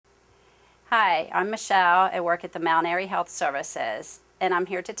Hi, I'm Michelle. I work at the Mount Airy Health Services, and I'm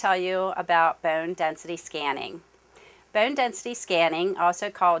here to tell you about bone density scanning. Bone density scanning, also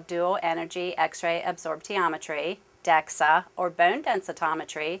called dual energy X-ray absorptiometry, DEXA, or bone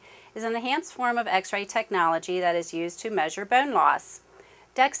densitometry, is an enhanced form of X-ray technology that is used to measure bone loss.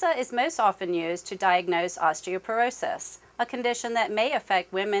 DEXA is most often used to diagnose osteoporosis, a condition that may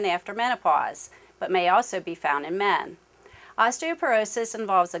affect women after menopause, but may also be found in men. Osteoporosis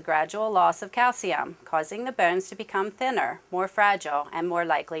involves a gradual loss of calcium, causing the bones to become thinner, more fragile, and more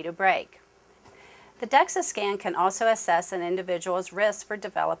likely to break. The DEXA scan can also assess an individual's risk for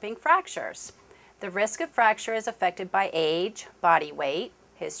developing fractures. The risk of fracture is affected by age, body weight,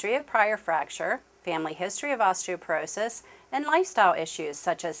 history of prior fracture, family history of osteoporosis, and lifestyle issues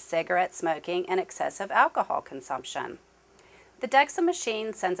such as cigarette smoking and excessive alcohol consumption. The DEXA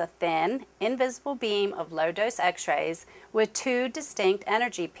machine sends a thin, invisible beam of low-dose X-rays with two distinct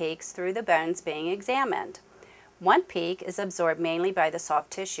energy peaks through the bones being examined. One peak is absorbed mainly by the soft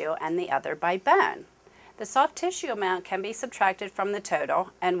tissue and the other by bone. The soft tissue amount can be subtracted from the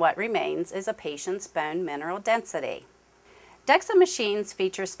total, and what remains is a patient's bone mineral density. DEXA machines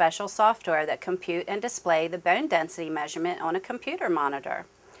feature special software that compute and display the bone density measurement on a computer monitor.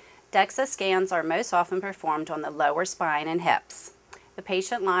 DEXA scans are most often performed on the lower spine and hips. The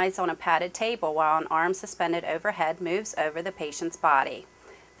patient lies on a padded table while an arm suspended overhead moves over the patient's body.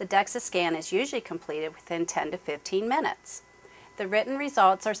 The DEXA scan is usually completed within 10 to 15 minutes. The written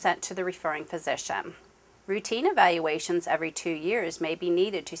results are sent to the referring physician. Routine evaluations every 2 years may be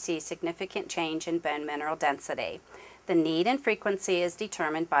needed to see significant change in bone mineral density. The need and frequency is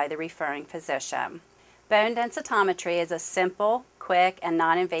determined by the referring physician. Bone densitometry is a simple, quick, and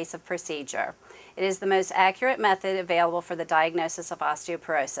non-invasive procedure. It is the most accurate method available for the diagnosis of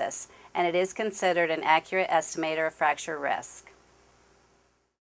osteoporosis, and it is considered an accurate estimator of fracture risk.